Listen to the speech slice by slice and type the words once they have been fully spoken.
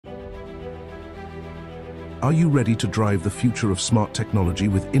Are you ready to drive the future of smart technology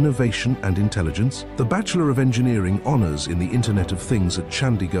with innovation and intelligence? The Bachelor of Engineering Honours in the Internet of Things at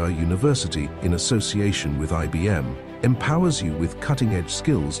Chandigarh University, in association with IBM, empowers you with cutting-edge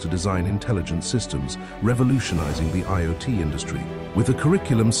skills to design intelligent systems, revolutionizing the IoT industry. With a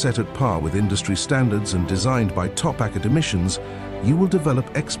curriculum set at par with industry standards and designed by top academicians, you will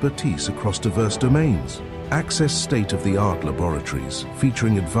develop expertise across diverse domains. Access state-of-the-art laboratories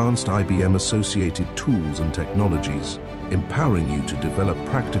featuring advanced IBM-associated tools and technologies, empowering you to develop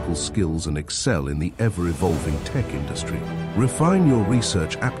practical skills and excel in the ever-evolving tech industry. Refine your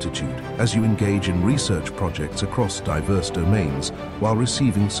research aptitude as you engage in research projects across diverse domains while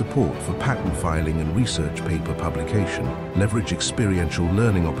receiving support for patent filing and research paper publication. Leverage experiential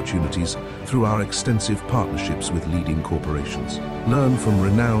learning opportunities through our extensive partnerships with leading corporations. Learn from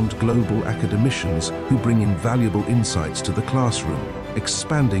renowned global academicians who bring invaluable insights to the classroom,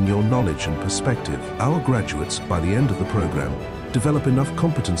 expanding your knowledge and perspective. Our graduates, by the end of the program, develop enough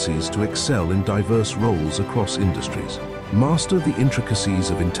competencies to excel in diverse roles across industries. Master the intricacies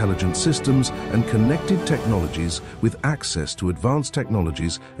of intelligent systems and connected technologies with access to advanced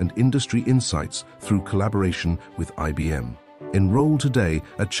technologies and industry insights through collaboration with IBM. Enroll today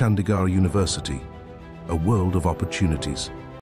at Chandigarh University, a world of opportunities.